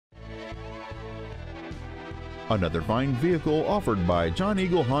Another fine vehicle offered by John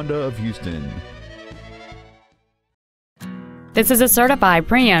Eagle Honda of Houston. This is a certified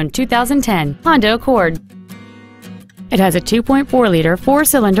pre-owned 2010 Honda Accord. It has a 2.4-liter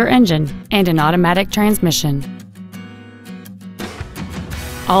four-cylinder engine and an automatic transmission.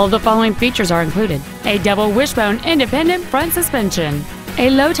 All of the following features are included: a double wishbone independent front suspension, a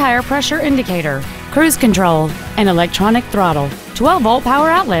low tire pressure indicator, cruise control, an electronic throttle, 12-volt power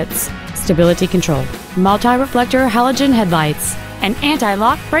outlets, stability control, multi-reflector halogen headlights, an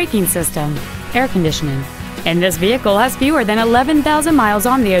anti-lock braking system, air conditioning, and this vehicle has fewer than 11,000 miles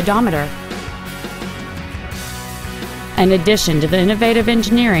on the odometer. In addition to the innovative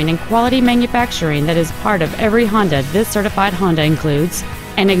engineering and quality manufacturing that is part of every Honda, this certified Honda includes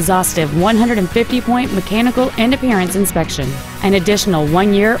an exhaustive 150-point mechanical and appearance inspection, an additional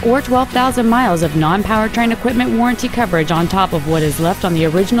 1 year or 12,000 miles of non-powertrain equipment warranty coverage on top of what is left on the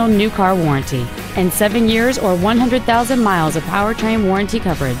original new car warranty, and 7 years or 100,000 miles of powertrain warranty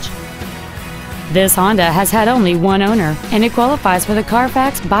coverage. This Honda has had only one owner, and it qualifies for the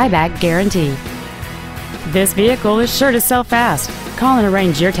Carfax buyback guarantee. This vehicle is sure to sell fast. Call and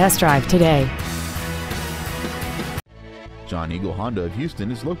arrange your test drive today. John Eagle Honda of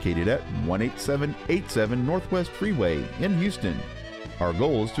Houston is located at 18787 Northwest Freeway in Houston. Our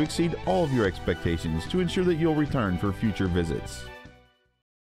goal is to exceed all of your expectations to ensure that you'll return for future visits.